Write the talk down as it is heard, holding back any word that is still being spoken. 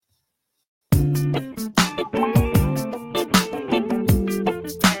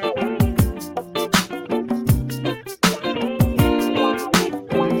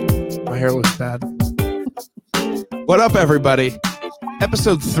up, everybody?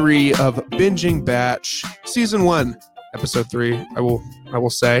 Episode 3 of Binging Batch, Season 1, Episode 3, I will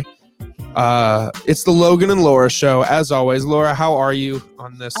say. It's the Logan and Laura show, as always. Laura, how are you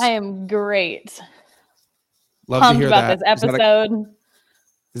on this? I am great. Love Pumped to hear about that. this episode.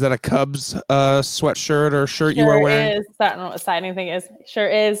 Is that a Cubs sweatshirt or shirt you are wearing? Is. I don't know what side anything is. Sure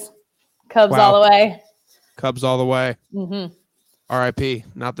is. Cubs Wow. all the way. Cubs all the way. Mm-hmm. R.I.P.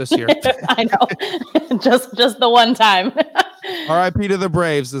 Not this year. I know. just the one time. R.I.P. to the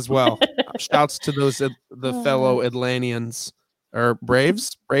Braves as well. Shouts to those the fellow Atlanteans or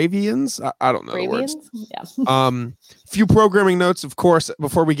Braves, Bravians. I don't know the words. Yeah. Few programming notes, of course,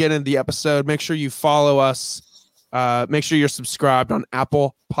 before we get into the episode. Make sure you follow us. Make sure you're subscribed on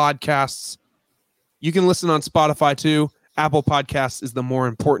Apple Podcasts. You can listen on Spotify too. Apple Podcasts is the more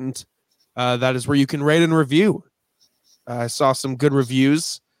important. That is where you can rate and review. I saw some good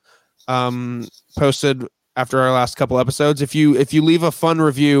reviews posted after our last couple episodes. If you leave a fun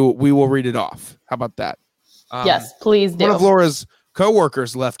review, we will read it off. How about that? Yes, please do. One of Laura's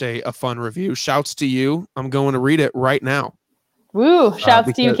coworkers left a fun review. Shouts to you. I'm going to read it right now. Woo!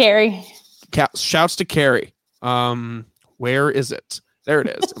 Shouts to you, Carrie. Shouts to Carrie. Where is it? There it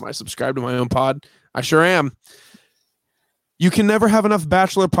is. Am I subscribed to my own pod? I sure am. You can never have enough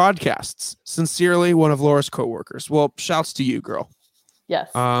Bachelor podcasts. Sincerely, one of Laura's coworkers. Well, shouts to you, girl. Yes.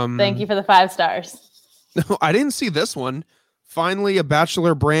 Thank you for the 5 stars. No, I didn't see this one. Finally, a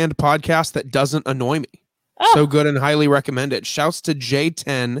Bachelor brand podcast that doesn't annoy me. Oh. So good and highly recommended. Shouts to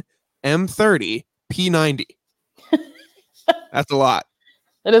J10, M30, P90. That's a lot.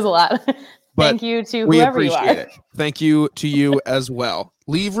 It is a lot. But thank you to whoever you are. It. Thank you to you as well.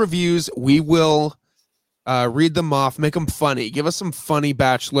 Leave reviews. We will read them off. Make them funny. Give us some funny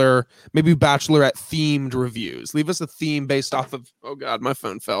Bachelor, maybe Bachelorette themed reviews. Leave us a theme based off of, oh God, my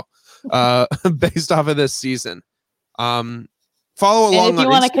phone fell. Based off of this season. Follow along. And if you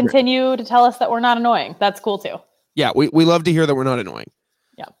want to continue to tell us that we're not annoying, that's cool too. Yeah, we love to hear that we're not annoying.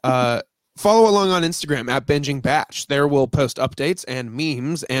 Yeah. Follow along on Instagram at Binging Batch. There we'll post updates and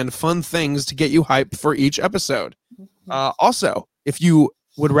memes and fun things to get you hyped for each episode. Also, if you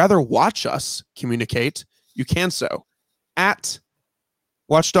would rather watch us communicate, you can so. At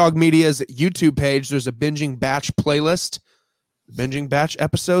Watchdog Media's YouTube page, there's a Binging Batch playlist. The Binging Batch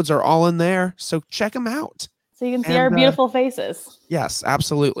episodes are all in there, so check them out. So you can see our beautiful faces. Yes,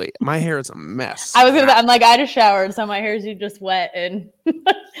 absolutely. My hair is a mess. I'm like, I just showered, so my hair is just wet and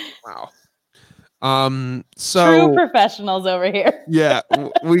wow. So true professionals over here. Yeah,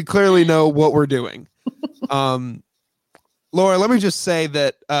 we clearly know what we're doing. Laura, let me just say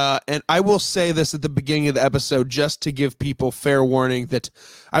that, and I will say this at the beginning of the episode just to give people fair warning that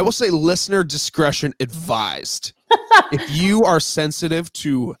I will say listener discretion advised. If you are sensitive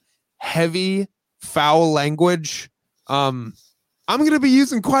to heavy, foul language, I'm going to be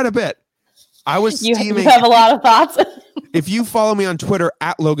using quite a bit. I was you steaming. have a lot of thoughts. If you follow me on Twitter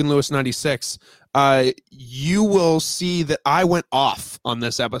at LoganLewis96, you will see that I went off on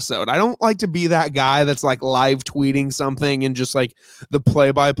this episode. I don't like to be that guy that's like live tweeting something and just like the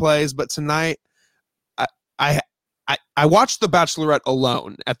play-by-plays, but tonight I watched The Bachelorette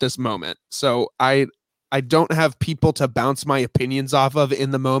alone at this moment. So I don't have people to bounce my opinions off of in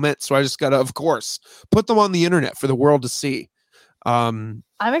the moment. So I just got to, of course, put them on the internet for the world to see. I'm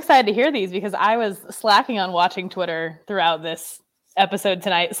excited to hear these because I was slacking on watching Twitter throughout this episode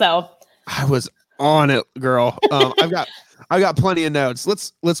tonight. So I was on it, girl. I've got plenty of notes.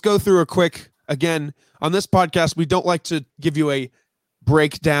 Let's go through a quick, again, on this podcast, we don't like to give you a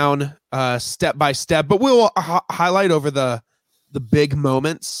breakdown step by step, but we'll highlight over the big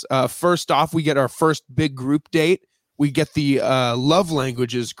moments. First off, we get our first big group date. We get the love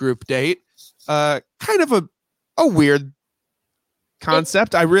languages group date. Kind of a weird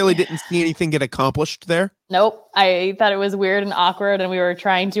concept. I really didn't see anything get accomplished there. Nope. I thought it was weird and awkward, and we were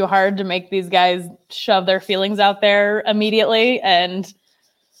trying too hard to make these guys shove their feelings out there immediately. And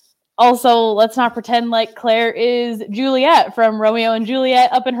also, let's not pretend like Claire is Juliet from Romeo and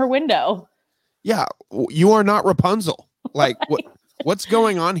Juliet up in her window. Yeah, you are not Rapunzel. Like, what's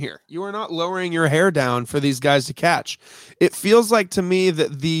going on here? You are not lowering your hair down for these guys to catch. It feels like to me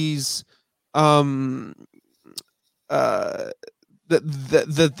that these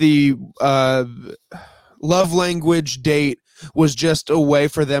that the love language date was just a way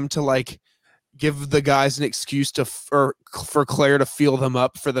for them to like give the guys an excuse to for Claire to feel them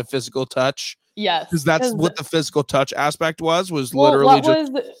up for the physical touch. Yes, because that's what the physical touch aspect was literally what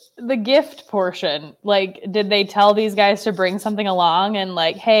was the gift portion. Like, did they tell these guys to bring something along and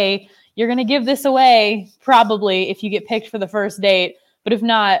like, hey, you're gonna give this away probably if you get picked for the first date, But if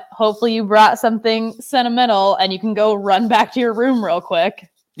not, hopefully you brought something sentimental and you can go run back to your room real quick.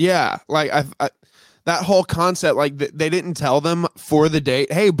 Yeah, like I that whole concept, like they didn't tell them for the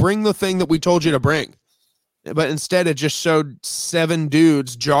date, hey, bring the thing that we told you to bring. But instead, it just showed 7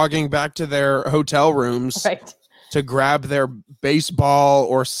 dudes jogging back to their hotel rooms to grab their baseball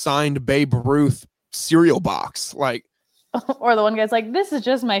or signed Babe Ruth cereal box. Like, or the one guy's like, this is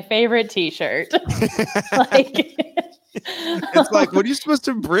just my favorite t-shirt. Like, it's like, what are you supposed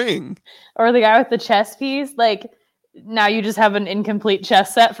to bring? Or the guy with the chess piece, like, now you just have an incomplete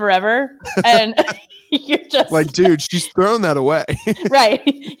chess set forever. And you're just like, dude, she's thrown that away.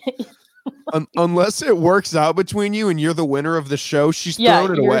 Right. Unless it works out between you and you're the winner of the show, she's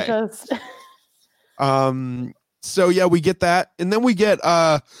thrown it away. Just... So yeah, we get that. And then we get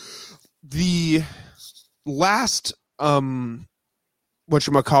the last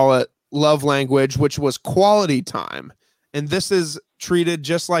whatchamacallit love language, which was quality time. And this is treated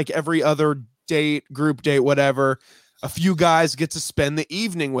just like every other date, group date, whatever. A few guys get to spend the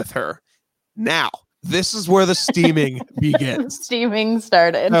evening with her. Now, this is where the steaming begins. Steaming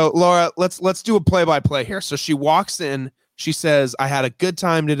started. So, Laura, let's do a play-by-play here. So she walks in. She says, "I had a good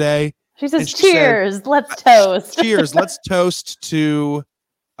time today." She says, "Cheers, let's toast." Cheers, let's toast to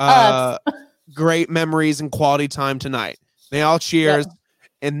great memories and quality time tonight. They all cheers. Yeah.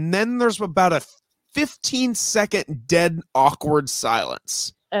 And then there's about a 15-second dead, awkward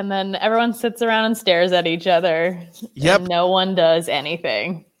silence. And then everyone sits around and stares at each other. Yep. And no one does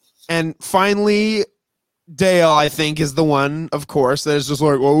anything. And finally, Dale, I think, is the one, of course, that is just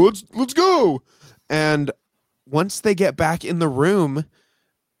like, well, let's go. And once they get back in the room,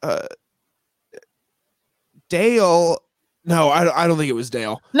 Dale... No, I don't think it was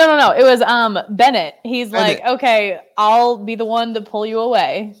Dale. No. It was Bennett. He's Bennett. Like, okay, I'll be the one to pull you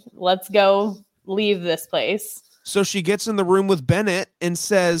away. Let's go leave this place. So she gets in the room with Bennett and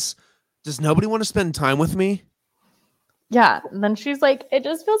says, "Does nobody want to spend time with me?" Yeah. And then she's like, "It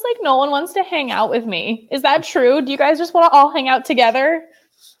just feels like no one wants to hang out with me. Is that true? Do you guys just want to all hang out together?"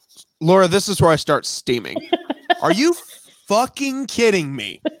 Laura, this is where I start steaming. Are you fucking kidding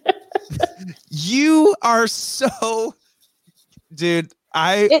me? You are so... Dude,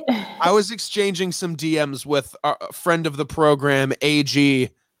 I was exchanging some DMs with a friend of the program, AG,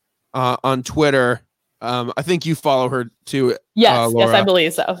 on Twitter. I think you follow her too. Yes, Laura. yes, I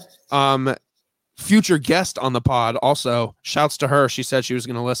believe so. Future guest on the pod. Also, shouts to her. She said she was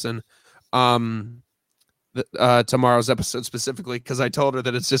going to listen. Tomorrow's episode specifically because I told her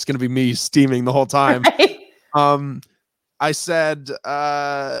that it's just going to be me steaming the whole time. Right? I said,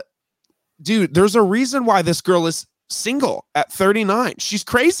 dude, there's a reason why this girl is single at 39. She's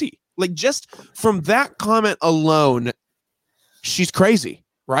crazy. Like, just from that comment alone, she's crazy,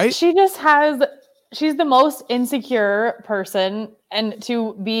 right? She's the most insecure person, and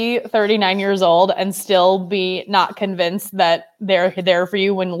to be 39 years old and still be not convinced that they're there for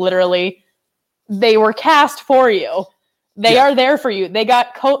you when literally they were cast for you. They are there for you.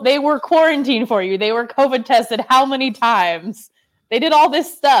 They were quarantined for you. They were COVID tested how many times? They did all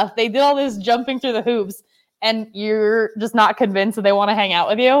this stuff. They did all this jumping through the hoops. And you're just not convinced that they want to hang out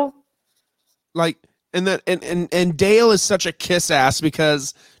with you? Like, and Dale is such a kiss ass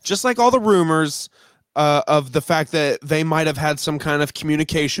because just like all the rumors of the fact that they might have had some kind of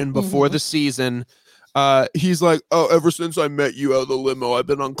communication before the season, he's like, "Oh, ever since I met you out of the limo, I've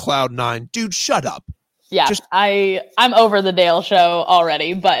been on cloud 9." Dude, shut up. Yeah, I'm over the Dale show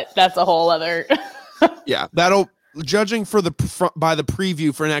already, but that's a whole other... Yeah, judging by the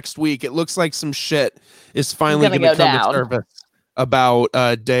preview for next week, it looks like some shit is finally going to come to surface about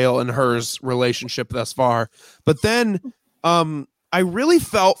Dale and her's relationship thus far. But then I really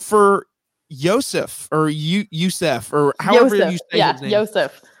felt for Yosef or Yusef or however you say his name.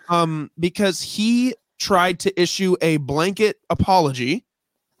 Yosef. Because he tried to issue a blanket apology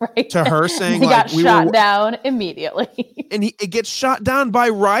to her, saying he got shot down immediately, and it gets shot down by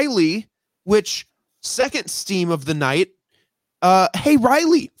Riley, which second steam of the night. Hey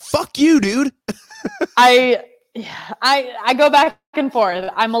Riley, fuck you, dude. I go back and forth.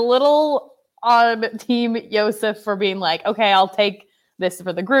 I'm a little on team Yosef for being like, okay, I'll take this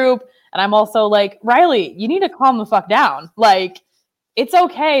for the group. And I'm also like, Riley, you need to calm the fuck down. Like, it's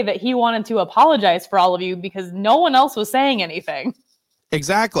okay that he wanted to apologize for all of you because no one else was saying anything.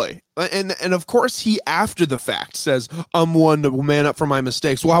 Exactly. And of course he, after the fact, says, "I'm one to man up for my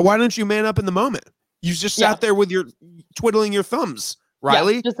mistakes." Well, why don't you man up in the moment? You just sat there with your twiddling your thumbs,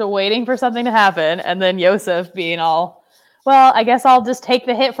 Riley. Yeah, just waiting for something to happen. And then Yosef being all, well, I guess I'll just take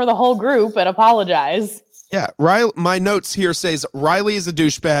the hit for the whole group and apologize. Yeah. Riley, my notes here says Riley is a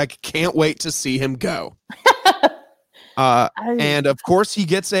douchebag. Can't wait to see him go. And of course he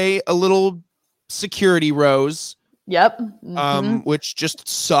gets a little security rose. Yep. Mm-hmm. Which just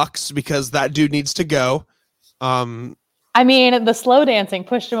sucks because that dude needs to go. I mean, the slow dancing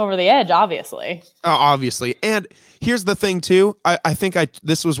pushed him over the edge, obviously. Obviously. And here's the thing too. I think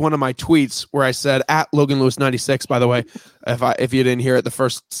this was one of my tweets where I said at Logan Lewis 96, by the way, if you didn't hear it the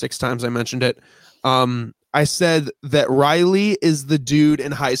first 6 times I mentioned it. I said that Riley is the dude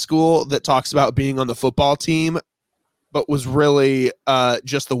in high school that talks about being on the football team, but was really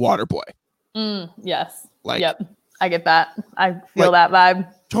just the water boy. Yes. Like, yep. I get that. I feel that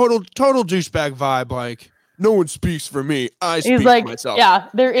vibe. Total douchebag vibe. Like, no one speaks for me. I speak He's like, for myself. Yeah,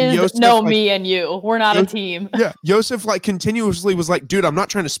 there is Yosef, no me and you. We're not a team. Yeah. Yosef like continuously was like, dude, I'm not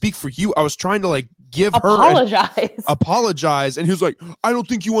trying to speak for you. I was trying to like give apologize. And he was like, I don't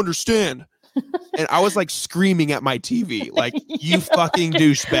think you understand. And I was like screaming at my TV, like, you fucking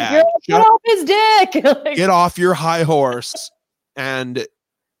douchebag. Get off his dick. Get off your high horse. And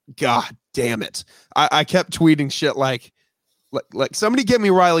God damn it. I kept tweeting shit like somebody get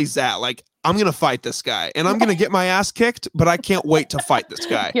me Riley Zatt. Like, I'm going to fight this guy and I'm going to get my ass kicked, but I can't wait to fight this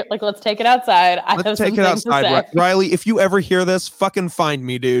guy. Like, let's take it outside. Let's take it outside. Riley, if you ever hear this, fucking find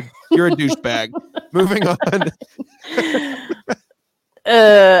me, dude. You're a douchebag. Moving on.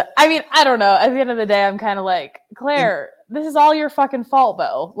 I mean, I don't know. At the end of the day, I'm kind of like, Claire, this is all your fucking fault,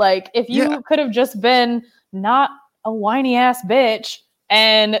 though. Like, if you could have just been not a whiny ass bitch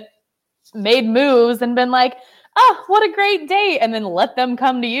and made moves and been like, oh, what a great date, and then let them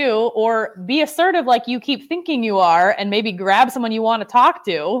come to you, or be assertive like you keep thinking you are and maybe grab someone you want to talk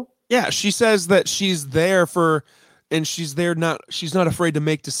to. Yeah, she says that she's there and she's not afraid to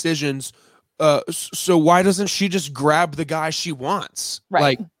make decisions. So why doesn't she just grab the guy she wants? Right.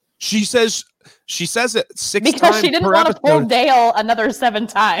 Like, she says it 6 times because she didn't want to pull Dale another 7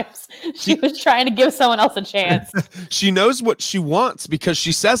 times. She was trying to give someone else a chance. She knows what she wants because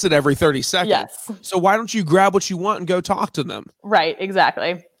she says it every 30 seconds. Yes. So why don't you grab what you want and go talk to them? Right,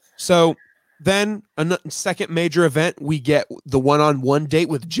 exactly. So then a second major event, we get the one-on-one date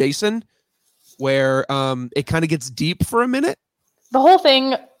with Jason where it kind of gets deep for a minute. The whole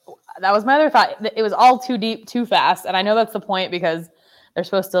thing, that was my other thought. It was all too deep, too fast. And I know that's the point because they're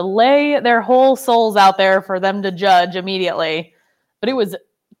supposed to lay their whole souls out there for them to judge immediately. But it was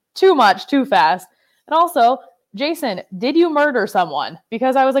too much, too fast. And also, Jason, did you murder someone?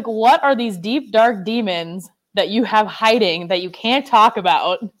 Because I was like, what are these deep, dark demons that you have hiding that you can't talk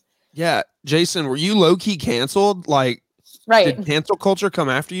about? Yeah. Jason, were you low-key canceled? Like, right. Did cancel culture come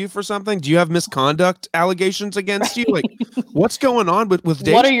after you for something? Do you have misconduct allegations against you? Like, what's going on with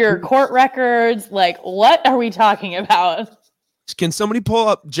Jason? What are your court records? Like, what are we talking about? Can somebody pull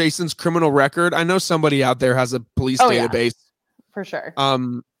up Jason's criminal record? I know somebody out there has a police database. Yeah, for sure.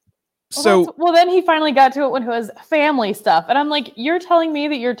 Well, then he finally got to it when it was family stuff. And I'm like, you're telling me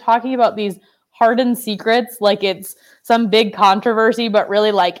that you're talking about these hardened secrets like it's some big controversy, but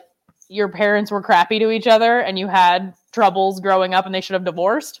really like your parents were crappy to each other and you had troubles growing up and they should have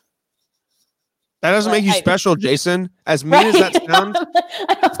divorced? That doesn't make you special, Jason. As mean as that sounds,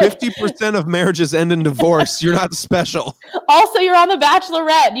 50% of marriages end in divorce. You're not special. Also, you're on The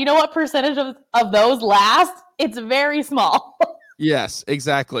Bachelorette. Do you know what percentage of those last? It's very small. Yes,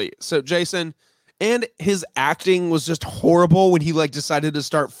 exactly. So Jason, and his acting was just horrible when he like decided to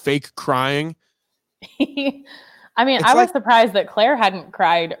start fake crying. I mean, I was surprised that Claire hadn't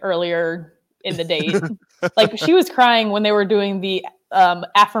cried earlier in the date. Like, she was crying when they were doing the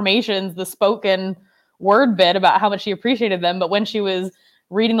affirmations, the spoken word bit about how much she appreciated them. But when she was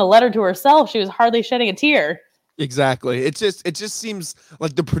reading the letter to herself, she was hardly shedding a tear. Exactly. It just seems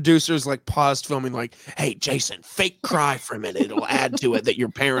like the producers like paused filming like, hey, Jason, fake cry for a minute. It'll add to it that your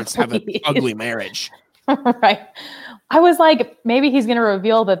parents have an ugly marriage. Right. I was like, maybe he's going to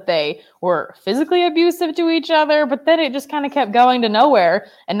reveal that they were physically abusive to each other, but then it just kind of kept going to nowhere.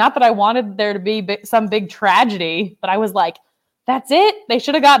 And not that I wanted there to be some big tragedy, but I was like, that's it? They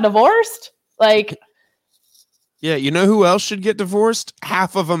should have got divorced? Like, yeah, you know who else should get divorced?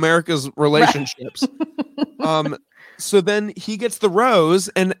 Half of America's relationships. Right. So then he gets the rose,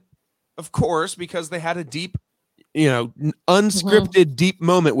 and of course, because they had a deep, unscripted deep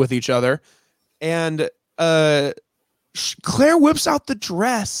moment with each other, and Claire whips out the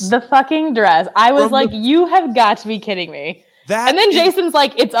dress. The fucking dress. I was like, you have got to be kidding me. And then Jason's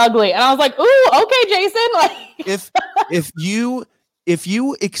like, it's ugly. And I was like, ooh, okay, Jason. Like, if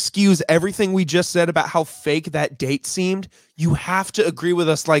you excuse everything we just said about how fake that date seemed, you have to agree with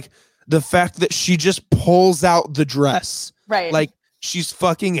us. Like, the fact that she just pulls out the dress. Right. Like, she's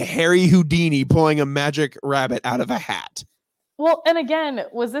fucking Harry Houdini pulling a magic rabbit out of a hat. Well, and again,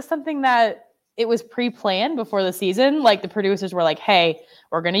 was this something that it was pre-planned before the season. Like the producers were like, hey,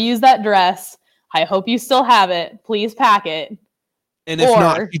 we're going to use that dress. I hope you still have it. Please pack it. And if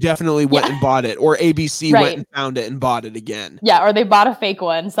not, you definitely went and bought it, or ABC went and found it and bought it again. Yeah, or they bought a fake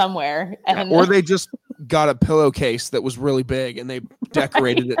one somewhere. And or they just got a pillowcase that was really big and they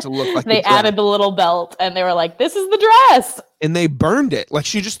decorated it to look like they added the little belt and they were like, this is the dress. And they burned it. Like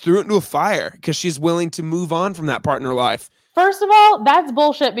she just threw it into a fire because she's willing to move on from that part in her life. First of all, that's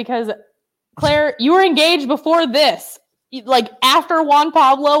bullshit because Claire, you were engaged before this. Like after Juan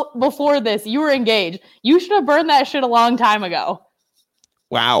Pablo, before this, you were engaged. You should have burned that shit a long time ago.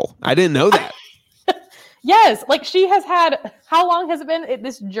 Wow. I didn't know that. Yes. Like she has had, how long has it been?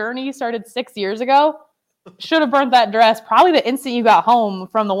 This journey started 6 years ago. Should have burnt that dress probably the instant you got home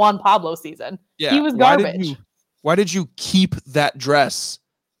from the Juan Pablo season. Yeah. He was garbage. Why did you keep that dress?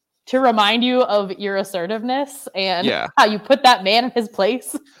 To remind you of your assertiveness and how you put that man in his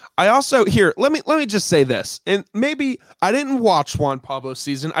place. I also let me just say this, and maybe I didn't watch Juan Pablo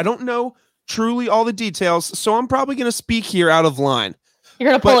season. I don't know truly all the details, so I'm probably going to speak here out of line. You're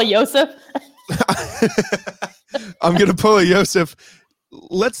going to pull a Yosef? I'm going to pull a Yosef.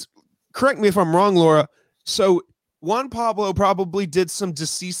 Let's correct me if I'm wrong, Laura. So Juan Pablo probably did some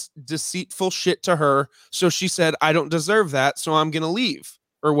deceitful shit to her. So she said, I don't deserve that. So I'm going to leave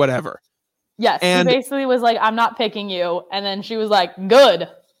or whatever. Yes. And he basically was like, I'm not picking you. And then she was like, good.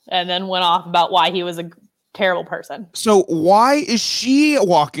 And then went off about why he was a terrible person. So why is she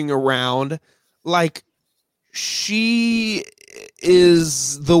walking around like she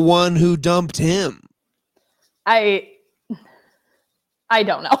is the one who dumped him? I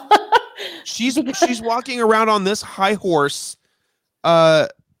don't know. She's walking around on this high horse. Part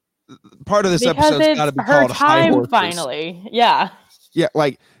of this episode's got to be called High Horses. Finally, yeah. Yeah,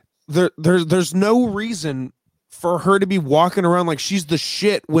 like there's no reason for her to be walking around like she's the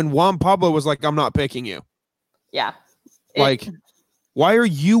shit when Juan Pablo was like, I'm not picking you. Yeah. Like, why are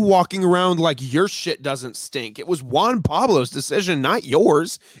you walking around like your shit doesn't stink? It was Juan Pablo's decision, not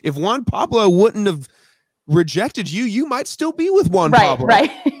yours. If Juan Pablo wouldn't have rejected you, you might still be with Juan Pablo.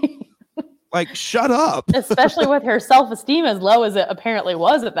 Right. Like, shut up. Especially with her self-esteem as low as it apparently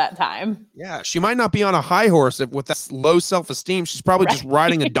was at that time. Yeah, she might not be on a high horse with that low self-esteem. She's probably just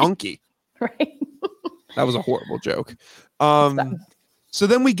riding a donkey. Right. That was a horrible joke. So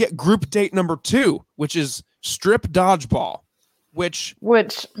then we get group date number 2, which is strip dodgeball, which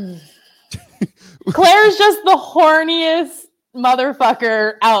Claire's just the horniest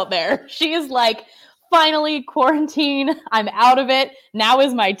motherfucker out there. She is like, finally, quarantine. I'm out of it. Now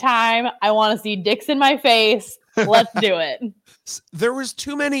is my time. I want to see dicks in my face. Let's do it. There was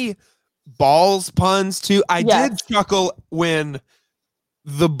too many balls puns too. I did chuckle when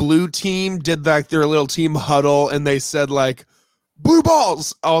the blue team did like their little team huddle and they said like blue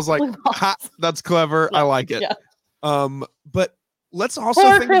balls. I was like, ha, that's clever. Yeah, I like it. Yeah. But let's also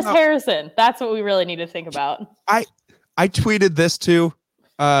think Chris Harrison. That's what we really need to think about. I tweeted this too.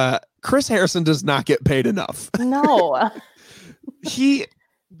 Chris Harrison does not get paid enough. No. He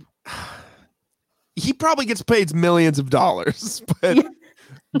probably gets paid millions of dollars,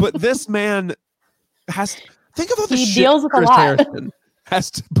 but this man has think of all the shit deals with Chris a lot. Harrison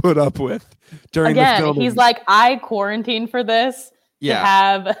has to put up with during the filming. He's like, I quarantined for this to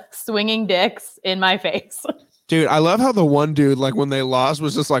have swinging dicks in my face. Dude, I love how the one dude, like when they lost,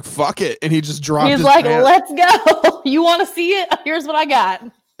 was just like, fuck it. And he just dropped his like, pants. Let's go. You want to see it? Here's what I got.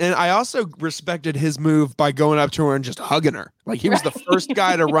 And I also respected his move by going up to her and just hugging her. Like he was the first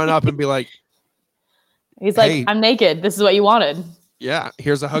guy to run up and be like, he's like, I'm naked. This is what you wanted. Yeah.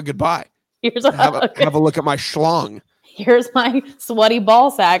 Here's a hug goodbye. Here's a hug. Have a look at my schlong. Here's my sweaty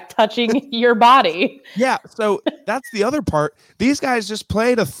ball sack touching your body. Yeah. So that's the other part. These guys just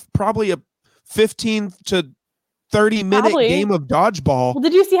played probably a 15 to 30-minute game of dodgeball. Well,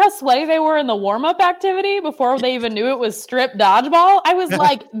 did you see how sweaty they were in the warm-up activity before they even knew it was strip dodgeball? I was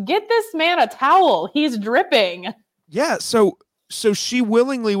like, get this man a towel. He's dripping. Yeah, so she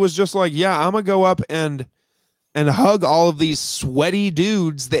willingly was just like, yeah, I'm going to go up and hug all of these sweaty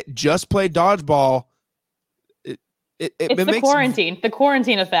dudes that just played dodgeball. It's the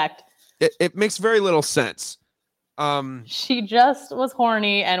quarantine effect. It makes very little sense. She just was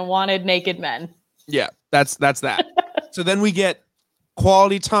horny and wanted naked men. Yeah, that's that. So then we get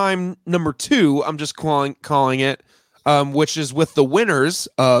quality time number 2. I'm just calling it, which is with the winners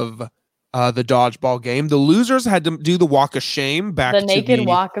of the dodgeball game. The losers had to do the walk of shame back. The naked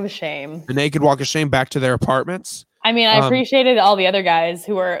walk of shame back to their apartments. I mean, I appreciated all the other guys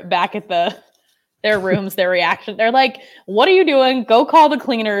who were back at their rooms. Their reaction. They're like, "What are you doing? Go call the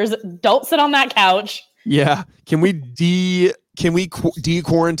cleaners. Don't sit on that couch." Yeah. Can we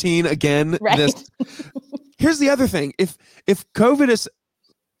de-quarantine again? Right. Here's the other thing. If COVID is,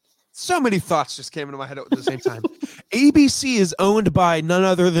 so many thoughts just came into my head at the same time. ABC is owned by none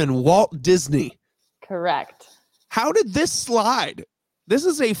other than Walt Disney. Correct. How did this slide? This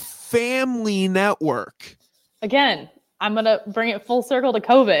is a family network. Again, I'm going to bring it full circle to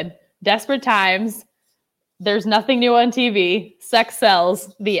COVID. Desperate times. There's nothing new on TV. Sex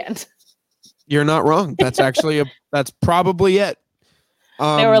sells. The end. You're not wrong. That's actually that's probably it.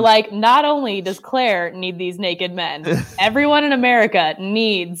 They were like, not only does Claire need these naked men, everyone in America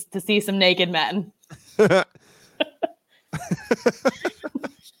needs to see some naked men. I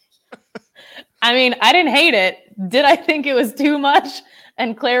mean, I didn't hate it. Did I think it was too much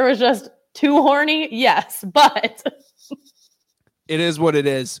and Claire was just too horny? Yes, but it is what it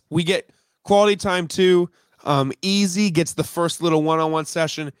is. We get quality time too. Easy gets the first little one-on-one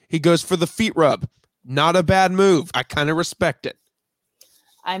session. He goes for the feet rub. Not a bad move. I kind of respect it.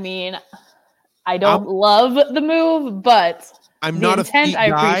 I mean, I don't love the move, but I'm the not intent a feet I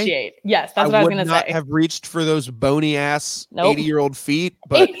guy. appreciate. Yes, that's what I was going to say. I would not have reached for those bony ass 80-year-old feet,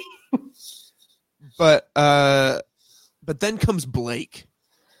 but then comes Blake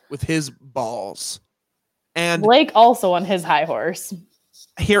with his balls. And Blake also on his high horse.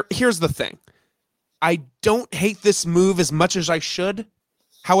 Here's the thing. I don't hate this move as much as I should.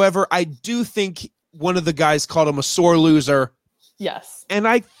 However, I do think one of the guys called him a sore loser. Yes. And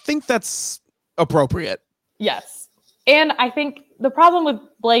I think that's appropriate. Yes. And I think the problem with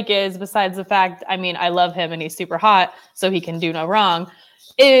Blake is, besides the fact, I mean, I love him and he's super hot, so he can do no wrong,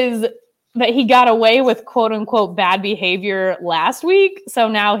 is that he got away with quote unquote bad behavior last week. So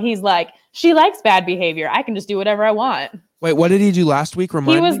now he's like, she likes bad behavior. I can just do whatever I want. Wait, what did he do last week? Remind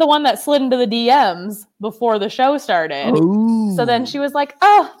me. He was the one that slid into the DMs before the show started. Ooh. So then she was like,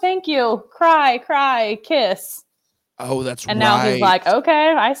 oh, thank you. Cry, kiss. Oh, that's right. And now he's like, okay,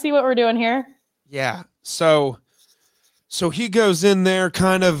 I see what we're doing here. Yeah. So he goes in there,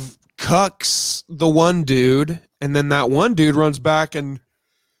 kind of cucks the one dude, and then that one dude runs back and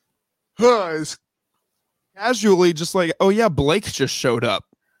is casually just like, oh yeah, Blake just showed up.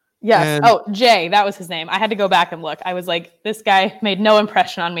 Yes. And Jay, that was his name. I had to go back and look. I was like, this guy made no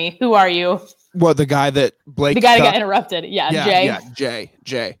impression on me. Who are you? What, the guy that Blake? The guy that got interrupted. Yeah, Jay. Yeah,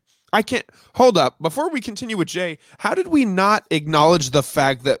 Jay. I can't hold up. Before we continue with Jay, how did we not acknowledge the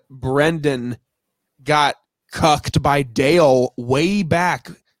fact that Brendan got cucked by Dale way back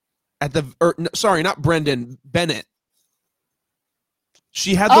at sorry, not Brendan, Bennett.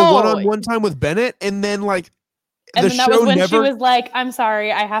 She had the one-on-one time with Bennett, and then and then that was when she was like, I'm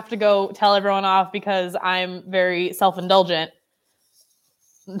sorry, I have to go tell everyone off because I'm very self-indulgent.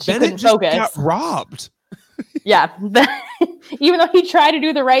 She Bennett just got robbed. Yeah. Even though he tried to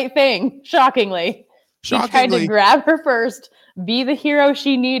do the right thing, shockingly. He tried to grab her first, be the hero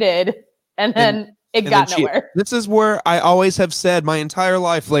she needed, and then it got nowhere. This is where I always have said my entire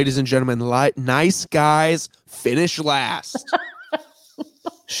life, ladies and gentlemen, nice guys finish last.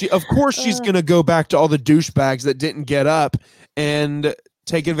 Of course she's going to go back to all the douchebags that didn't get up and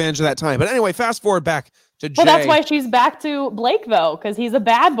take advantage of that time. But anyway, fast forward back to Jay. Well, that's why she's back to Blake, though, because he's a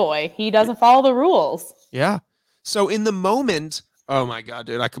bad boy. He doesn't follow the rules. Yeah. So in the moment, oh my God,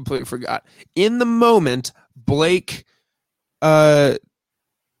 dude, I completely forgot. In the moment, Blake tries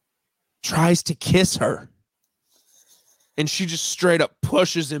to kiss her. And she just straight up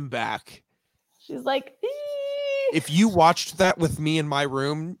pushes him back. She's like, eee. If you watched that with me in my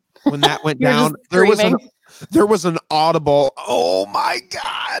room when that went down, there was an audible, oh my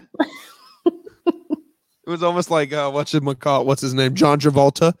God. It was almost like, what's his name? John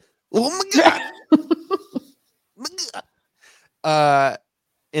Travolta. Oh my God.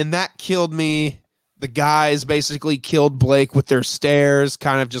 And that killed me. The guys basically killed Blake with their stares,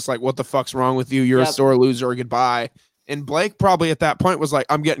 kind of just like, what the fuck's wrong with you? You're a sore loser. Goodbye. And Blake probably at that point was like,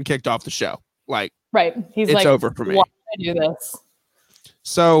 I'm getting kicked off the show. Like, right. He's it's like, over for me. Why did I do this?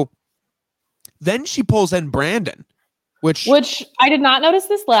 So then she pulls in Brandon, which I did not notice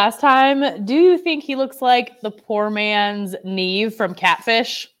this last time. Do you think he looks like the poor man's Neve from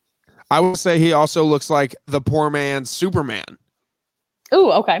Catfish? I would say he also looks like the poor man's Superman. Ooh,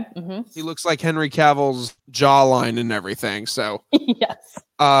 okay. Mm-hmm. He looks like Henry Cavill's jawline and everything. So yes.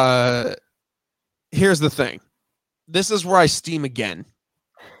 Here's the thing. This is where I steam again.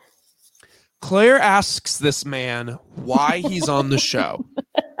 Claire asks this man why he's on the show.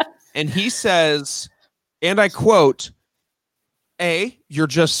 And he says, and I quote, A, you're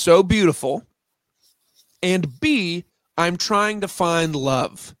just so beautiful. And B, I'm trying to find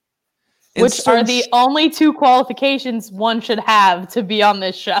love. And which are the only two qualifications one should have to be on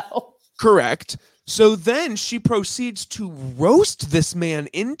this show. Correct. So then she proceeds to roast this man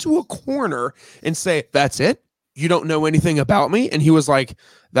into a corner and say, "That's it? You don't know anything about me?" And he was like,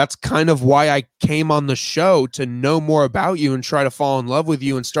 "That's kind of why I came on the show, to know more about you and try to fall in love with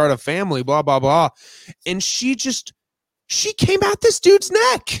you and start a family, blah, blah, blah." And she came at this dude's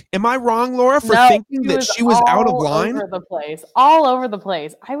neck. Am I wrong, Laura, for thinking that she was out of line? All over the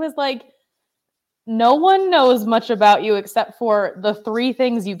place. I was like, no one knows much about you except for the 3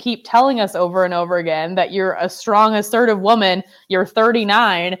 things you keep telling us over and over again, that you're a strong, assertive woman, you're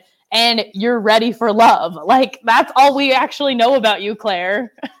 39, and you're ready for love. Like, that's all we actually know about you,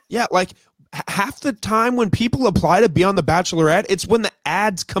 Claire. Yeah, like half the time when people apply to be on The Bachelorette, it's when the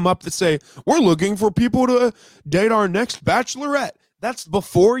ads come up that say, "We're looking for people to date our next Bachelorette." That's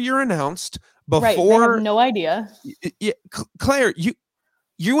before you're announced. Before, right, they have no idea. Yeah, Claire,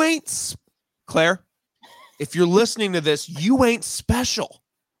 you ain't... Claire, if you're listening to this, you ain't special.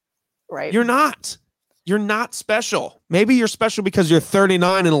 Right. You're not. You're not special. Maybe you're special because you're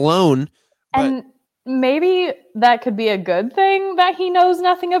 39 and alone. And maybe that could be a good thing that he knows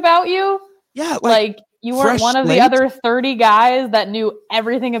nothing about you. Yeah. Like you weren't one of the other 30 guys that knew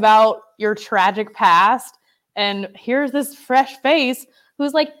everything about your tragic past. And here's this fresh face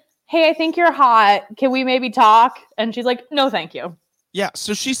who's like, "Hey, I think you're hot. Can we maybe talk?" And she's like, "No, thank you." Yeah,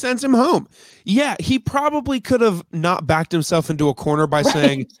 so she sends him home. Yeah, he probably could have not backed himself into a corner by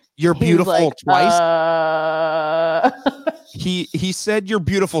saying, "You're beautiful," like, twice. He said, "You're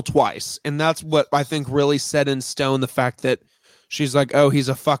beautiful," twice. And that's what I think really set in stone the fact that she's like, "Oh, he's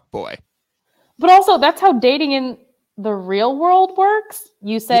a fuckboy." But also, that's how dating in the real world works.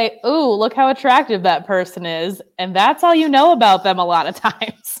 You say, "Ooh, look how attractive that person is." And that's all you know about them a lot of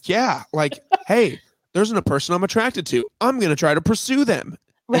times. Yeah, like, hey, there's a person I'm attracted to. I'm going to try to pursue them.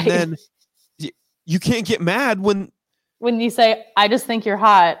 Right. And then you can't get mad when you say, "I just think you're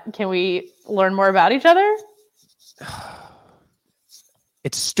hot. Can we learn more about each other?"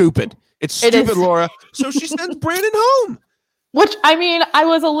 It's stupid. It's stupid, Laura. So she sends Brandon home. Which, I mean, I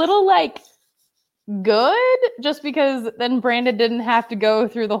was a little like, good, just because then Brandon didn't have to go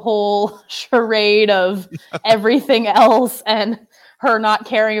through the whole charade of everything else and her not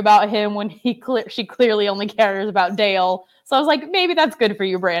caring about him when she clearly only cares about Dale. So I was like, maybe that's good for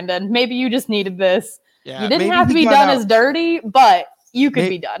you, Brandon. Maybe you just needed this. Yeah, you didn't have to be done as dirty, but you could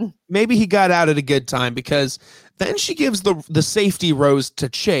be done. Maybe he got out at a good time, because then she gives the safety rose to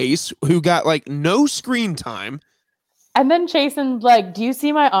Chase, who got like no screen time. And then Chasen's like, "Do you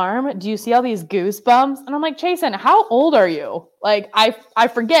see my arm? Do you see all these goosebumps?" And I'm like, "Chasen, how old are you?" Like, I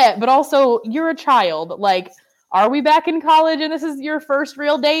forget, but also you're a child. Like, are we back in college and this is your first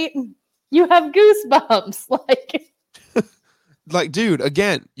real date? You have goosebumps. Like, dude,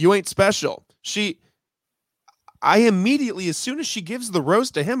 again, you ain't special. I immediately, as soon as she gives the rose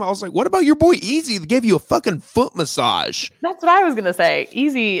to him, I was like, what about your boy Easy that gave you a fucking foot massage? That's what I was going to say.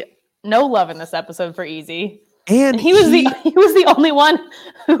 Easy, no love in this episode for Easy. And he was the only one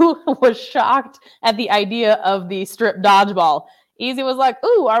who was shocked at the idea of the strip dodgeball. Easy was like,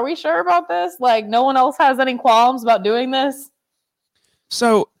 "Ooh, are we sure about this? Like, no one else has any qualms about doing this?"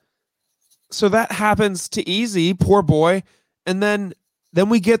 So that happens to Easy, poor boy. And then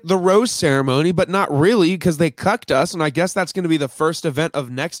we get the rose ceremony, but not really, because they cucked us. And I guess that's going to be the first event of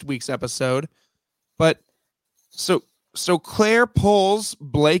next week's episode. But so Claire pulls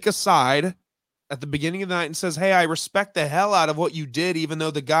Blake aside at the beginning of the night and says, "Hey, I respect the hell out of what you did, even though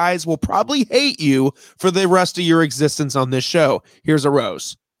the guys will probably hate you for the rest of your existence on this show. Here's a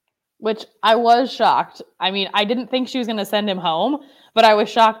rose." Which I was shocked. I mean, I didn't think she was going to send him home, but I was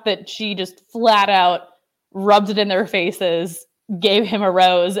shocked that she just flat out rubbed it in their faces, gave him a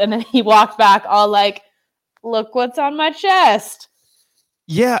rose, and then he walked back all like, "Look what's on my chest."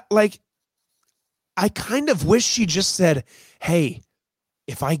 Yeah, like, I kind of wish she just said, "Hey,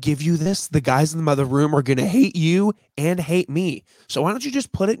 if I give you this, the guys in the other room are going to hate you and hate me. So why don't you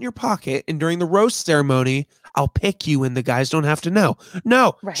just put it in your pocket, and during the roast ceremony, I'll pick you and the guys don't have to know."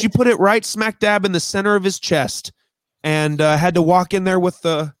 No, right. She put it right smack dab in the center of his chest, and had to walk in there with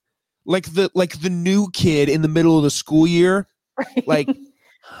the new kid in the middle of the school year. Right. Like,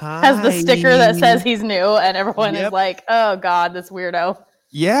 has the sticker that says he's new, and everyone is like, "Oh God, this weirdo."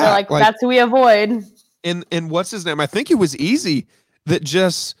 Yeah. They're like, that's who we avoid. And what's his name? I think it was Easy that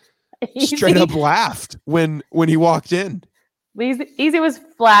just straight up laughed when he walked in. Easy was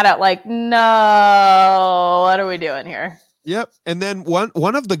flat out like, "No, what are we doing here?" Yep. And then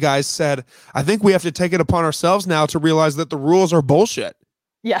one of the guys said, "I think we have to take it upon ourselves now to realize that the rules are bullshit."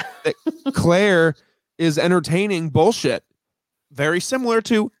 Yeah. That Claire is entertaining bullshit. Very similar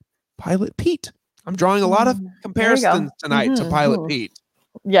to Pilot Pete. I'm drawing a lot of comparisons tonight to Pilot Pete.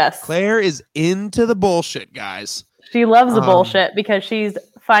 Yes. Claire is into the bullshit, guys. She loves the bullshit because she's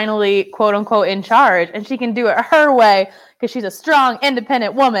finally, quote unquote, in charge, and she can do it her way because she's a strong,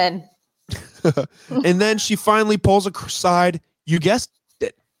 independent woman. And then she finally pulls aside, you guessed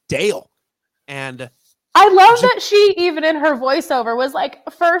it, Dale. And I love that she, even in her voiceover, was like,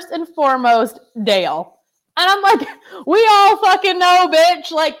 first and foremost, Dale. And I'm like, we all fucking know,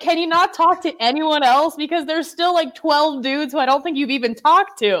 bitch. Like, can you not talk to anyone else? Because there's still like 12 dudes who I don't think you've even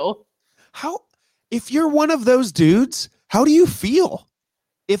talked to. How, if you're one of those dudes, how do you feel?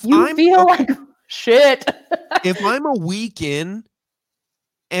 If you feel like shit. If I'm a week in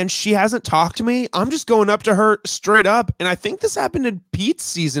and she hasn't talked to me, I'm just going up to her straight up. And I think this happened in Pete's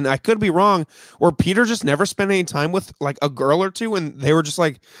season. I could be wrong, where Peter just never spent any time with like a girl or two. And they were just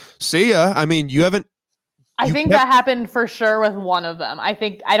like, see ya. I mean, you haven't. I think that happened for sure with one of them. I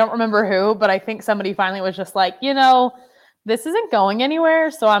don't remember who, but I think somebody finally was just like, this isn't going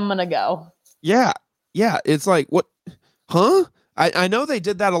anywhere, so I'm going to go. Yeah. Yeah. It's like, what? Huh? I know they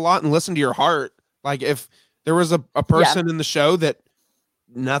did that a lot and Listen to Your Heart. Like if there was a person in the show that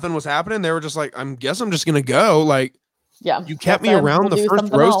nothing was happening, they were just like, I'm just going to go. Like, you kept me around the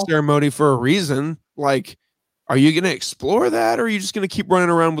first roast ceremony for a reason. Like, are you going to explore that, or are you just going to keep running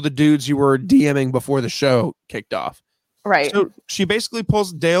around with the dudes you were DMing before the show kicked off? Right. So she basically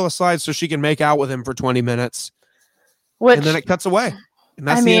pulls Dale aside so she can make out with him for 20 minutes. And then it cuts away. And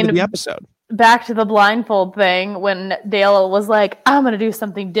that's the end of the episode. Back to the blindfold thing, when Dale was like, I'm going to do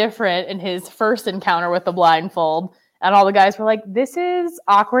something different in his first encounter with the blindfold. And all the guys were like, this is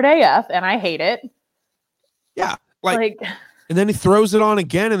awkward AF, and I hate it. Yeah. Like and then he throws it on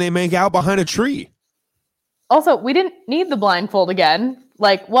again, and they make out behind a tree. Also, we didn't need the blindfold again.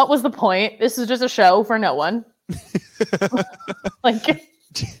 Like, what was the point? This is just a show for no one. Like,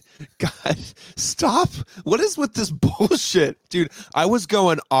 God, stop. What is with this bullshit? Dude, I was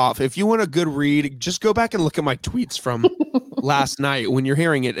going off. If you want a good read, just go back and look at my tweets from last night. When you're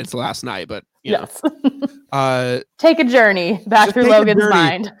hearing it, it's last night, but yes. Take a journey back through Logan's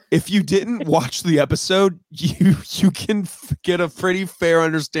mind. If you didn't watch the episode, you can get a pretty fair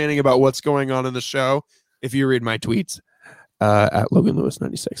understanding about what's going on in the show if you read my tweets at Logan Lewis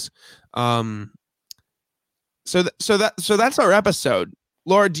 96. So that's our episode.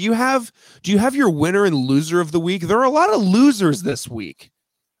 Laura, do you have your winner and loser of the week? There are a lot of losers this week.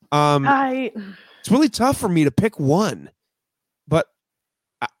 It's really tough for me to pick one, but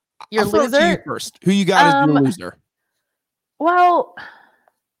your I'll throw it to you first. Who you got as your loser? Well,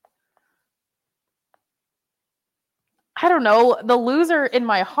 I don't know. The loser in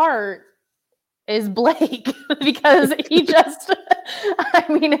my heart is Blake because he just,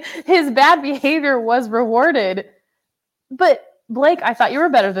 his bad behavior was rewarded. But Blake, I thought you were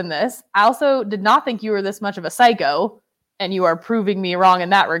better than this. I also did not think you were this much of a psycho, and you are proving me wrong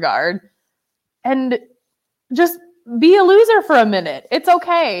in that regard. And just be a loser for a minute. It's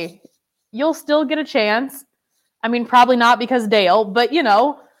okay. You'll still get a chance. I mean, probably not because Dale, but you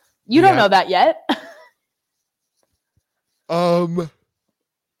don't know that yet.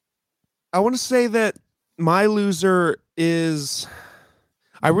 I want to say that my loser is,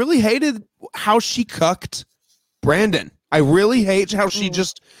 I really hated how she cucked Brandon. I really hate how she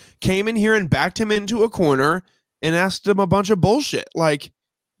just came in here and backed him into a corner and asked him a bunch of bullshit. Like,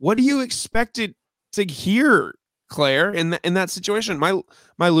 what do you expect to hear, Claire, in that situation?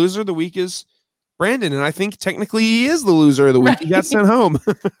 My loser of the week is Brandon, and I think technically he is the loser of the week. Right. He got sent home.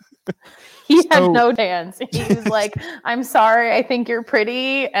 He had no chance. He was like, I'm sorry, I think you're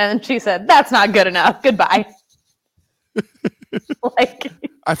pretty. And she said, that's not good enough. Goodbye. Like,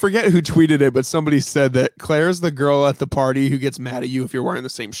 I forget who tweeted it, but somebody said that Claire's the girl at the party who gets mad at you if you're wearing the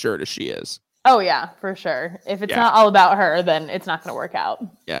same shirt as she is. Oh, yeah, for sure. If it's not all about her, then it's not going to work out.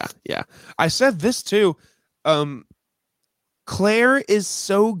 Yeah, yeah. I said this too. Claire is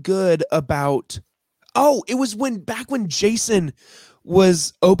so good about... Oh, it was back when Jason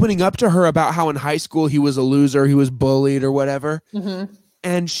was opening up to her about how in high school he was a loser, he was bullied or whatever. Mm-hmm.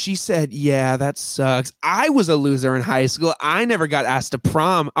 And she said, yeah, that sucks. I was a loser in high school. I never got asked to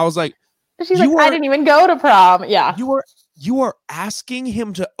prom. I was like, she's like, I didn't even go to prom. Yeah. You are asking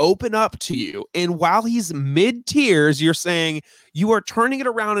him to open up to you. And while he's mid-tears, you're saying you are turning it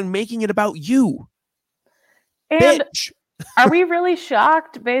around and making it about you. And bitch. Are we really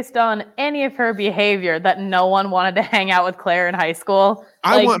shocked based on any of her behavior that no one wanted to hang out with Claire in high school?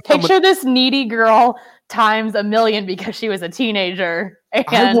 Picture this needy girl times a million because she was a teenager. And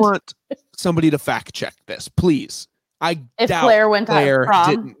I want somebody to fact check this, please. If doubt Claire went to prom,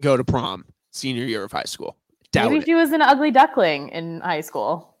 didn't go to prom senior year of high school. Maybe she was an ugly duckling in high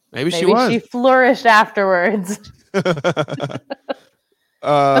school. Maybe she was. She flourished afterwards.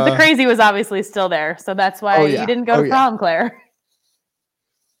 But the crazy was obviously still there, so that's why you didn't go to prom, Claire.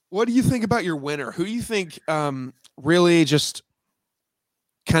 What do you think about your winner? Who do you think really just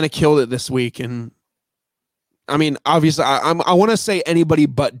kind of killed it this week? And I mean, obviously, I want to say anybody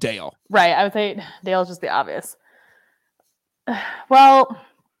but Dale. Right, I would say Dale's just the obvious. Well,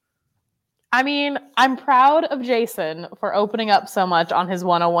 I mean, I'm proud of Jason for opening up so much on his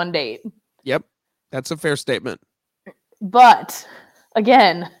 101 date. Yep, that's a fair statement. But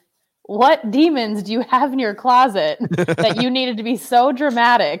again, what demons do you have in your closet that you needed to be so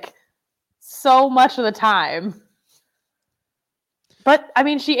dramatic so much of the time? But I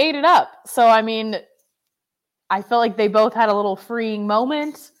mean, she ate it up. So I mean, I felt like they both had a little freeing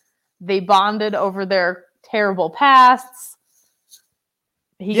moment. They bonded over their terrible pasts.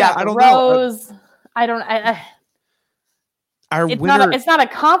 He got the rose. It's not a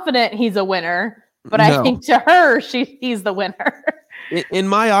confident he's a winner, but no. I think to her, he's the winner. In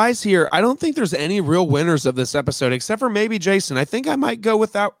my eyes here, I don't think there's any real winners of this episode, except for maybe Jason. I think I might go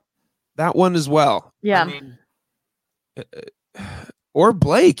with that one as well. Yeah. I mean, or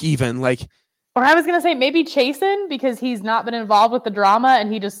Blake even, like. Or I was going to say maybe Chasen, because he's not been involved with the drama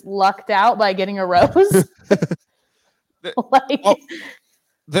and he just lucked out by getting a rose. Well,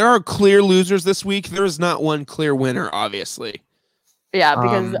 there are clear losers this week. There is not one clear winner, obviously. Yeah,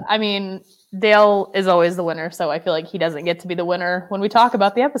 because, I mean, Dale is always the winner, so I feel like he doesn't get to be the winner when we talk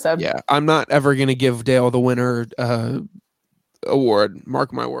about the episode. Yeah, I'm not ever going to give Dale the winner award.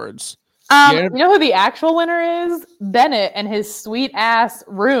 Mark my words. You know who the actual winner is? Bennett and his sweet ass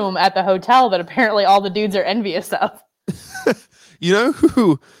room at the hotel that apparently all the dudes are envious of. You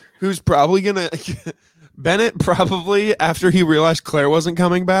know who's probably gonna Bennett probably, after he realized Claire wasn't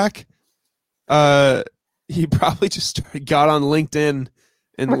coming back, he probably just got on LinkedIn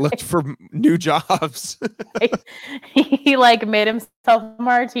and looked for new jobs. He like made himself a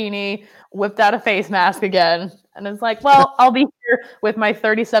martini, whipped out a face mask again, and it's like, well, I'll be here with my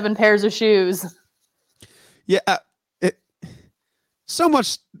 37 pairs of shoes. Yeah,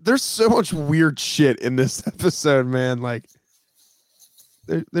 there's so much weird shit in this episode, man. Like,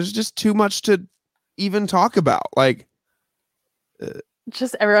 there's just too much to even talk about. Like,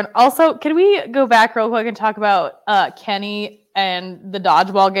 just everyone. Also, can we go back real quick and talk about Kenny and the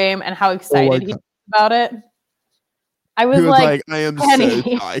dodgeball game and how excited he was about it? I was like, I am Kenny, so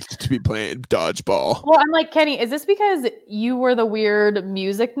psyched to be playing dodgeball. Well, I'm like, Kenny, is this because you were the weird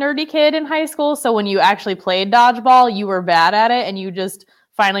music nerdy kid in high school? So when you actually played dodgeball, you were bad at it and you just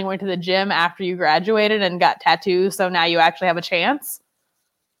finally went to the gym after you graduated and got tattoos. So now you actually have a chance?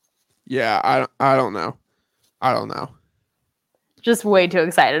 Yeah, I don't know. I don't know. Just way too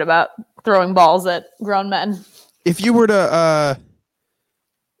excited about throwing balls at grown men. If you were to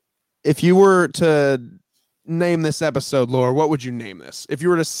name this episode, Laura, what would you name this? If you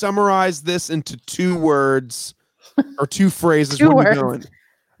were to summarize this into 2 words or 2 phrases, Two what are you words.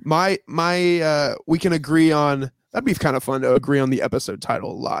 going? We can agree on. That'd be kind of fun to agree on the episode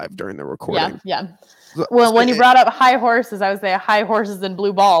title live during the recording. Yeah. Well, when you brought up high horses, I would say high horses and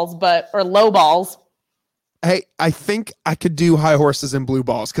blue balls, or low balls. Hey, I think I could do high horses and blue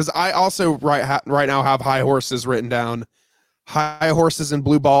balls because I also right now have high horses written down. High horses and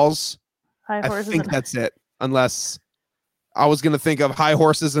blue balls. I think that's it. Unless I was going to think of high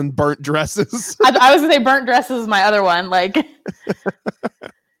horses and burnt dresses. I was going to say burnt dresses is my other one. Like,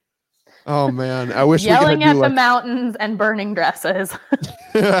 oh man, I wish yelling at the mountains and burning dresses.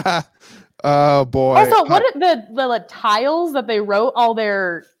 Oh boy. Also, what are the tiles that they wrote all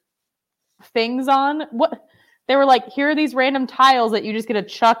their things on? What they were like, here are these random tiles that you just get to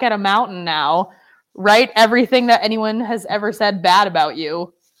chuck at a mountain now. Write everything that anyone has ever said bad about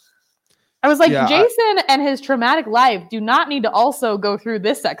you. I was like, Jason and his traumatic life do not need to also go through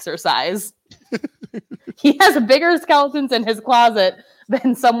this exercise. He has bigger skeletons in his closet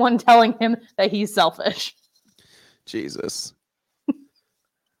than someone telling him that he's selfish. Jesus.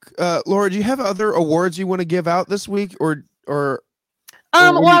 Laura, do you have other awards you want to give out this week or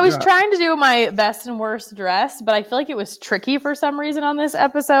well, I was trying to do my best and worst dress, but I feel like it was tricky for some reason on this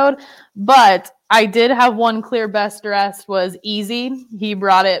episode. But I did have one clear best dress was Easy. He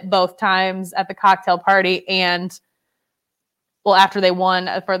brought it both times at the cocktail party and, well, after they won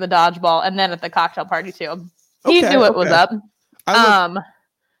for the dodgeball and then at the cocktail party too. He knew it was up.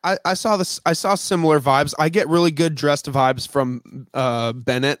 I saw this. I saw similar vibes. I get really good dressed vibes from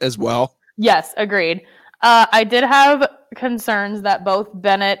Bennett as well. Yes, agreed. I did have concerns that both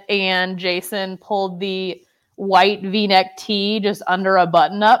Bennett and Jason pulled the white V-neck tee just under a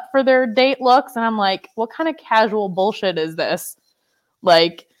button-up for their date looks. And I'm like, what kind of casual bullshit is this?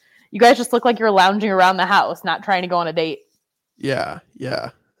 Like, you guys just look like you're lounging around the house, not trying to go on a date. Yeah.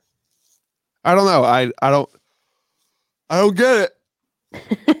 I don't know. I don't get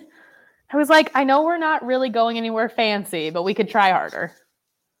it. I was like, I know we're not really going anywhere fancy, but we could try harder.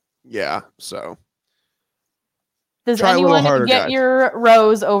 Yeah. So does try anyone harder, get guys. your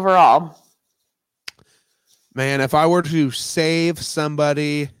rose overall? Man, if I were to save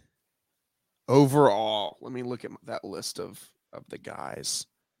somebody overall, let me look at that list of the guys.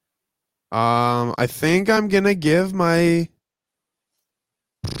 I think I'm gonna give my,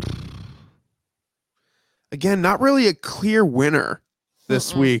 again, not really a clear winner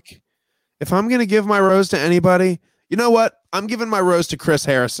this week. If I'm gonna give my rose to anybody, you know what? I'm giving my rose to Chris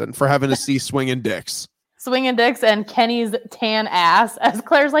Harrison for having to see swinging dicks. Swinging dicks and Kenny's tan ass. As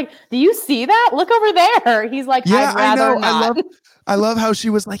Claire's like, do you see that? Look over there. He's like, yeah, I'd rather I know. not. I love how she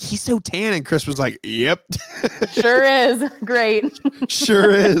was like, he's so tan, and Chris was like, yep. Sure is. Great.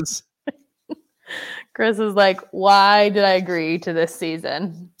 Sure is. Chris is like, why did I agree to this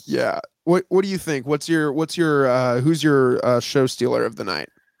season? Yeah. What do you think? Who's your show stealer of the night?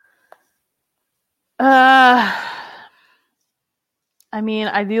 I mean,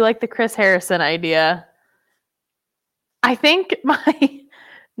 I do like the Chris Harrison idea. I think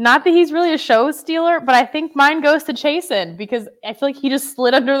not that he's really a show stealer, but I think mine goes to Chasen because I feel like he just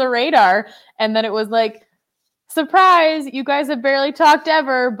slid under the radar. And then it was like, surprise, you guys have barely talked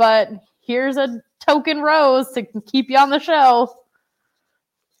ever, but here's a token rose to keep you on the show.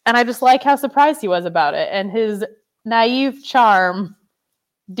 And I just like how surprised he was about it. And his naive charm,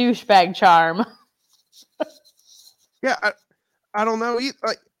 douchebag charm. Yeah, I don't know.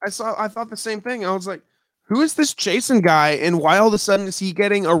 Like I thought the same thing. I was like, who is this Jason guy? And why all of a sudden is he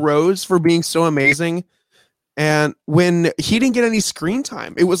getting a rose for being so amazing? And when he didn't get any screen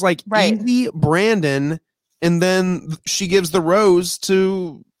time, it was like Evie, Brandon, and then she gives the rose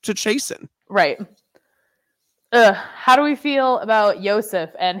to Chasen. Right. How do we feel about Yosef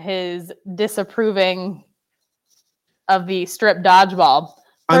and his disapproving of the strip dodgeball?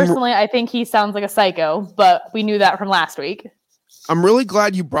 Personally, I think he sounds like a psycho, but we knew that from last week. I'm really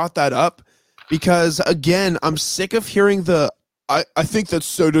glad you brought that up because, again, I'm sick of hearing I think that's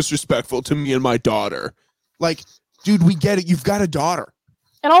so disrespectful to me and my daughter. Like, dude, we get it. You've got a daughter.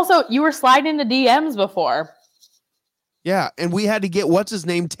 And also, you were sliding into DMs before. Yeah, and we had to get, what's his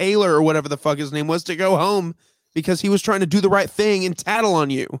name, Taylor or whatever the fuck his name was, to go home because he was trying to do the right thing and tattle on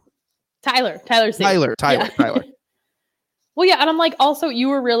you. Tyler. Tyler. Well, yeah, and I'm like, also, you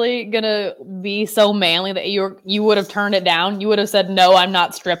were really gonna be so manly that you would have turned it down. You would have said, "No, I'm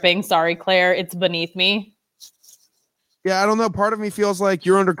not stripping. Sorry, Claire, it's beneath me." Yeah, I don't know. Part of me feels like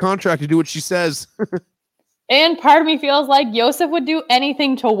you're under contract to do what she says. And part of me feels like Yosef would do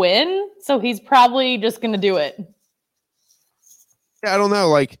anything to win, so he's probably just gonna do it. Yeah, I don't know.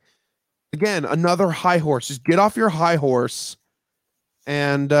 Like, again, another high horse. Just get off your high horse.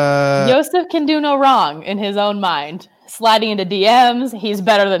 And Yosef can do no wrong in his own mind. Sliding into DMs, he's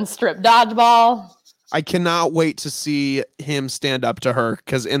better than strip dodgeball. I cannot wait to see him stand up to her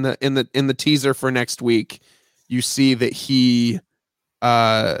because in the teaser for next week, you see that he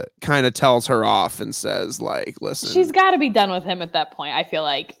kind of tells her off and says, like, listen. She's got to be done with him at that point, I feel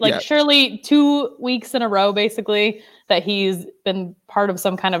like. Surely 2 weeks in a row, basically, that he's been part of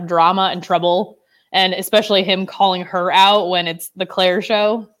some kind of drama and trouble. And especially him calling her out when it's the Claire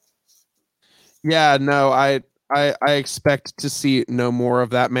show. Yeah, no, I expect to see no more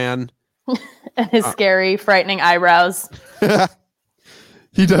of that man. And his scary, frightening eyebrows.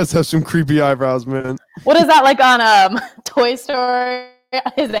 He does have some creepy eyebrows, man. What is that like on Toy Story?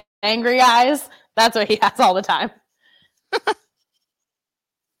 His angry eyes? That's what he has all the time.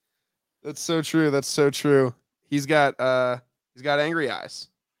 That's so true. He's got angry eyes.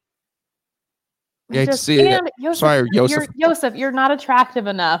 Yeah, to see it. Yosef, sorry, Yosef. Yosef, you're not attractive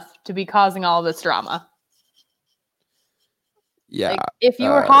enough to be causing all this drama. Yeah. Like, if you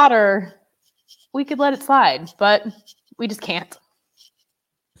were hotter, we could let it slide, but we just can't.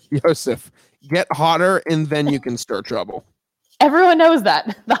 Yosef, get hotter and then you can stir trouble. Everyone knows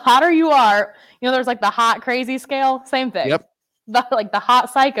that. The hotter you are, there's like the hot crazy scale, same thing. Yep. The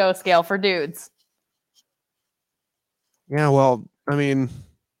hot psycho scale for dudes. Yeah, well, I mean,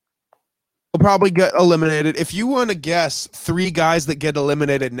 we'll probably get eliminated. If you want to guess 3 guys that get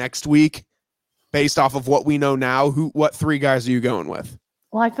eliminated next week, based off of what we know now, what 3 guys are you going with?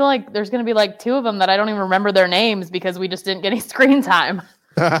 Well, I feel like there's going to be like 2 of them that I don't even remember their names because we just didn't get any screen time.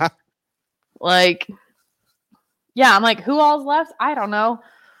 Like, yeah, I'm like, who all's left? I don't know.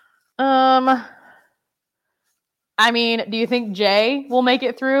 I mean, do you think Jay will make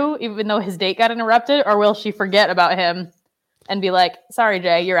it through even though his date got interrupted, or will she forget about him and be like, sorry,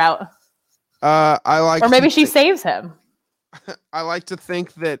 Jay, you're out? I like. Or maybe she saves him. I like to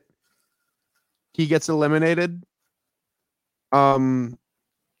think that he gets eliminated. I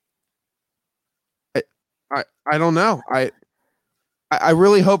don't know. I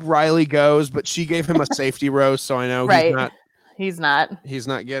really hope Riley goes, but she gave him a safety roast, so I know right. He's not. He's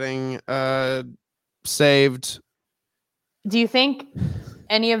not getting saved. Do you think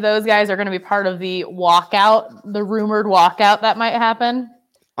any of those guys are going to be part of the walkout, the rumored walkout that might happen?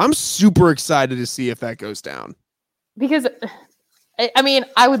 I'm super excited to see if that goes down. Because, I mean,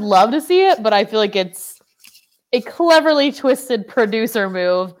 I would love to see it, but I feel like it's a cleverly twisted producer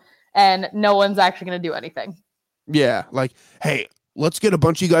move, and no one's actually going to do anything. Yeah, like, hey, let's get a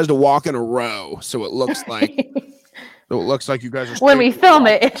bunch of you guys to walk in a row, so it looks like you guys are. When we film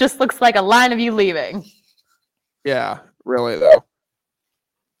it, it just looks like a line of you leaving. Yeah, really though.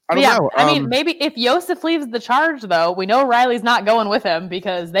 I don't know. I mean, maybe if Yosef leaves the charge, though, we know Riley's not going with him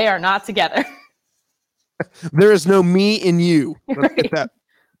because they are not together. There is no me in you.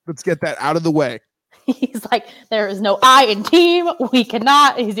 Let's get that out of the way. He's like, there is no I in team. We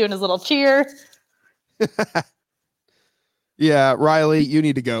cannot. He's doing his little cheer. Yeah, Riley, you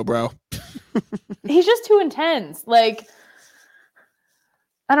need to go, bro. He's just too intense. Like,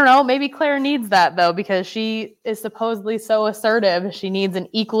 I don't know. Maybe Claire needs that, though, because she is supposedly so assertive. She needs an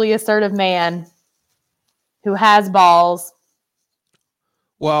equally assertive man who has balls.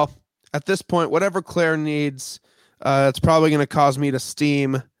 Well, at this point, whatever Claire needs, it's probably going to cause me to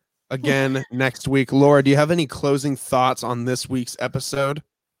steam again next week. Laura, do you have any closing thoughts on this week's episode?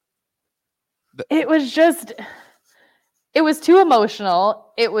 It was too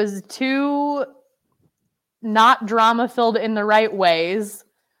emotional. It was too not drama-filled in the right ways.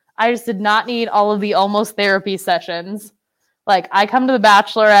 I just did not need all of the almost therapy sessions. Like, I come to The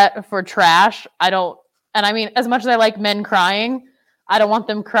Bachelorette for trash. And I mean, as much as I like men crying, I don't want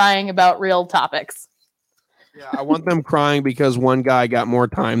them crying about real topics. Yeah, I want them crying because one guy got more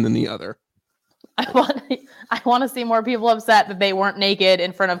time than the other. I want to see more people upset that they weren't naked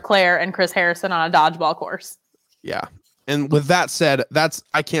in front of Claire and Chris Harrison on a dodgeball course. Yeah. And with that said,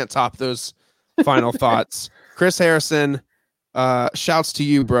 I can't top those final thoughts. Chris Harrison, shouts to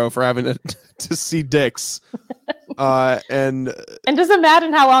you, bro, for having to see dicks. And just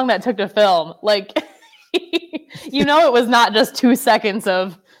imagine how long that took to film. Like, it was not just 2 seconds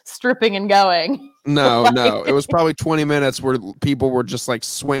of stripping and going. No, it was probably 20 minutes where people were just like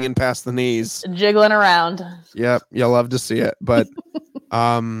swinging past the knees, jiggling around. Yep, you'll love to see it. But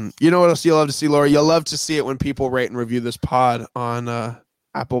you know what else you'll love to see, Laura? You'll love to see it when people rate and review this pod on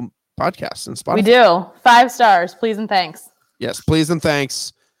Apple Podcasts and Spotify. We do 5 stars, please and thanks. Yes, please and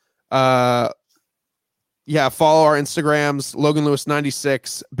thanks. Follow our Instagrams, Logan Lewis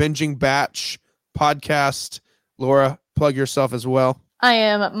 96, Binging Batch Podcast. Laura, plug yourself as well. I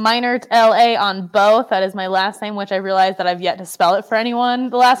am Meinert LA on both. That is my last name, which I realized that I've yet to spell it for anyone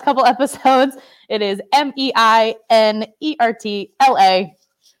the last couple episodes. It is MEINERTLA.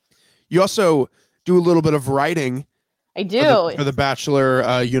 You also do a little bit of writing. I do. For the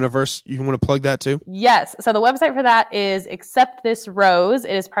Bachelor universe. You want to plug that too? Yes. So the website for that is Accept This Rose.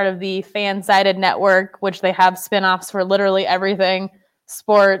 It is part of the Fansided Network, which they have spinoffs for literally everything,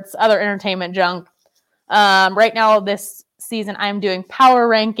 sports, other entertainment junk. Right now, this season, I'm doing power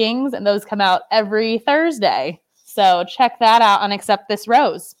rankings, and those come out every Thursday. So check that out on Accept This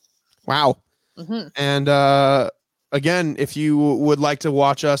Rose. Wow. Mm-hmm. And again, if you would like to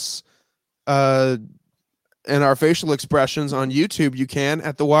watch us and our facial expressions on YouTube, you can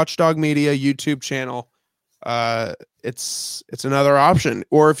at the Watchdog Media YouTube channel. It's another option.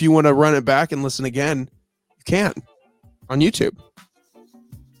 Or if you want to run it back and listen again, you can on YouTube.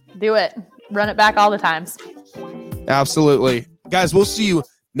 Do it. Run it back all the times. Absolutely. Guys, we'll see you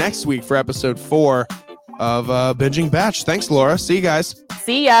next week for episode 4 of Binging Batch. Thanks, Laura. See you guys.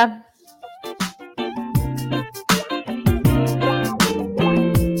 See ya.